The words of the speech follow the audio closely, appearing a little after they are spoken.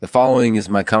The following is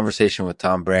my conversation with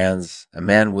Tom Brands, a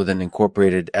man with an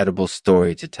incorporated edible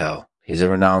story to tell. He's a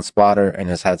renowned spotter and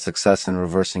has had success in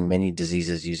reversing many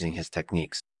diseases using his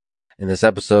techniques. In this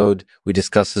episode, we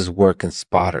discuss his work in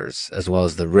spotters, as well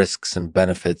as the risks and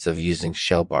benefits of using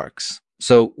shellbarks.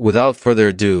 So without further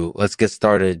ado, let's get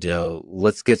started.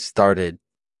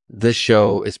 This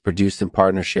show is produced in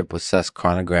partnership with SES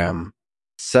Chronogram.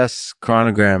 SES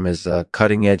Chronogram is a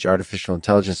cutting-edge artificial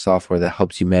intelligence software that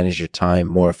helps you manage your time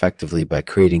more effectively by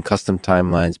creating custom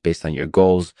timelines based on your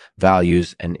goals,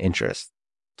 values, and interests.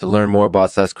 To learn more about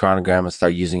SES Chronogram and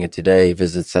start using it today,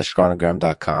 visit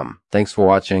seschronogram.com. Thanks for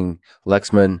watching.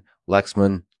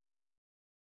 Lexman.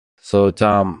 So,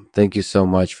 Tom, thank you so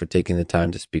much for taking the time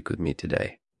to speak with me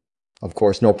today. Of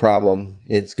course, no problem.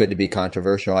 It's good to be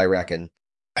controversial, I reckon.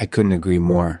 I couldn't agree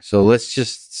more. So let's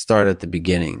just start at the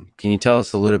beginning. Can you tell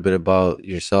us a little bit about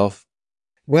yourself?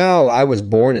 Well, I was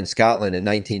born in Scotland in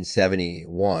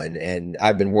 1971, and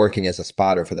I've been working as a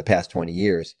spotter for the past 20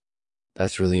 years.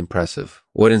 That's really impressive.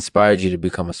 What inspired you to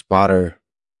become a spotter?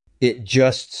 It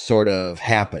just sort of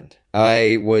happened.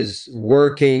 I was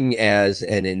working as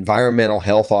an environmental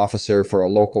health officer for a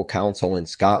local council in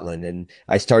Scotland, and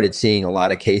I started seeing a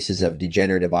lot of cases of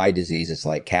degenerative eye diseases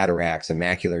like cataracts and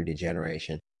macular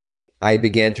degeneration. I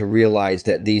began to realize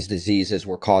that these diseases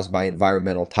were caused by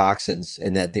environmental toxins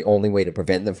and that the only way to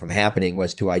prevent them from happening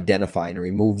was to identify and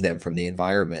remove them from the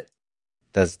environment.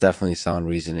 That's definitely sound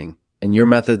reasoning. And your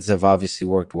methods have obviously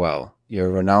worked well. You're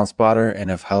a renowned spotter and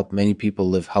have helped many people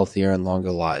live healthier and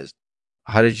longer lives.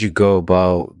 How did you go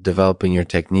about developing your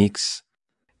techniques?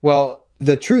 Well,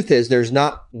 the truth is there's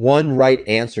not one right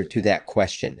answer to that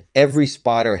question. Every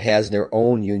spotter has their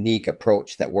own unique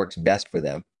approach that works best for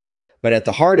them. But at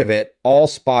the heart of it, all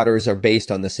spotters are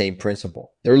based on the same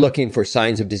principle. They're looking for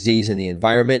signs of disease in the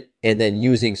environment and then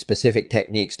using specific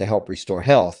techniques to help restore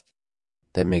health.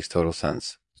 That makes total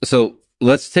sense. So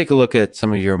let's take a look at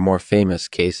some of your more famous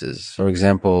cases. For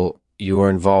example, you were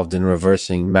involved in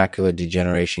reversing macular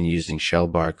degeneration using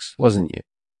shellbarks, wasn't you?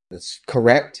 That's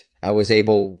correct. I was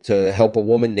able to help a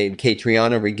woman named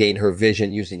Catriona regain her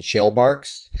vision using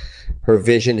shellbarks. Her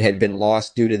vision had been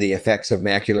lost due to the effects of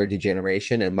macular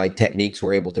degeneration, and my techniques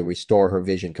were able to restore her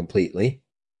vision completely.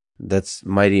 That's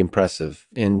mighty impressive.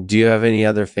 And do you have any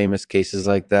other famous cases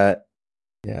like that?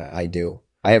 Yeah, I do.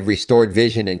 I have restored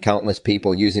vision in countless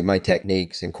people using my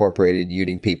techniques, incorporated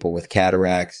using people with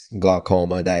cataracts,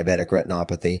 glaucoma, diabetic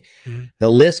retinopathy.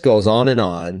 The list goes on and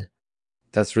on.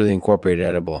 That's really incorporated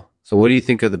edible. So what do you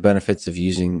think of the benefits of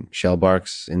using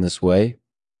shellbarks in this way?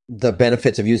 The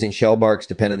benefits of using shellbarks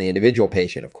depend on the individual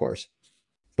patient, of course.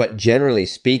 But generally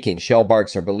speaking,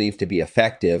 shellbarks are believed to be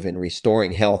effective in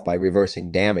restoring health by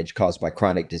reversing damage caused by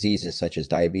chronic diseases such as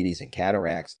diabetes and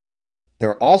cataracts.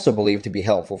 They're also believed to be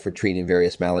helpful for treating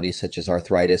various maladies such as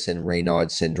arthritis and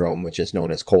Raynaud's syndrome, which is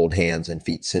known as cold hands and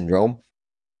feet syndrome.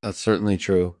 That's certainly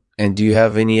true. And do you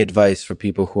have any advice for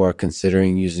people who are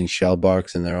considering using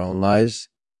shellbarks in their own lives?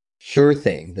 Sure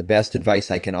thing. The best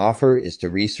advice I can offer is to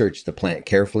research the plant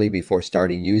carefully before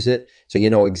starting to use it so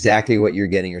you know exactly what you're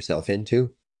getting yourself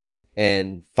into.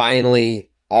 And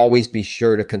finally, always be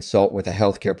sure to consult with a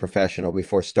healthcare professional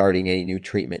before starting any new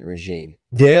treatment regime.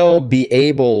 They'll be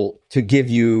able to give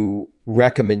you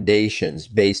recommendations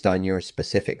based on your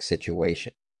specific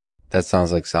situation. That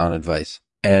sounds like sound advice.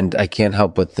 And I can't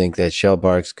help but think that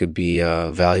shellbarks could be a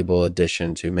valuable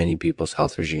addition to many people's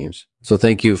health regimes. So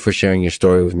thank you for sharing your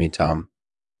story with me, Tom.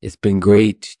 It's been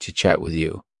great to chat with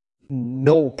you.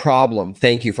 No problem.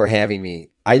 Thank you for having me.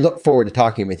 I look forward to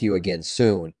talking with you again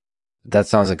soon. That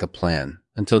sounds like a plan.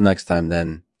 Until next time,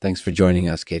 then, thanks for joining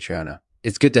us, Catriona.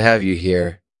 It's good to have you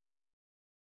here.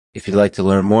 If you'd like to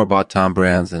learn more about Tom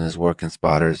Brands and his work in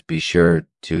spotters, be sure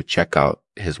to check out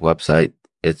his website.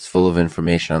 It's full of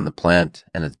information on the plant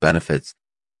and its benefits.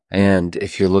 And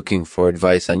if you're looking for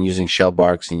advice on using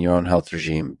shellbarks in your own health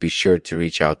regime, be sure to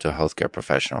reach out to a healthcare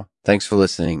professional. Thanks for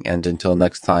listening, and until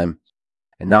next time.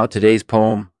 And now today's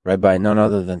poem, read by none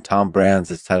other than Tom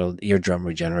Brands, is titled Eardrum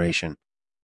Regeneration.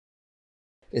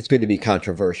 It's good to be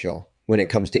controversial when it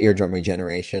comes to eardrum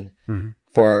regeneration.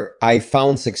 For I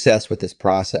found success with this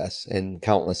process, and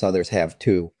countless others have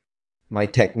too. My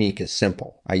technique is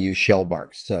simple. I use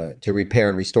shellbarks to repair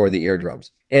and restore the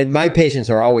eardrums. And my patients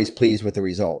are always pleased with the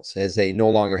results, as they no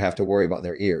longer have to worry about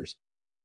their ears.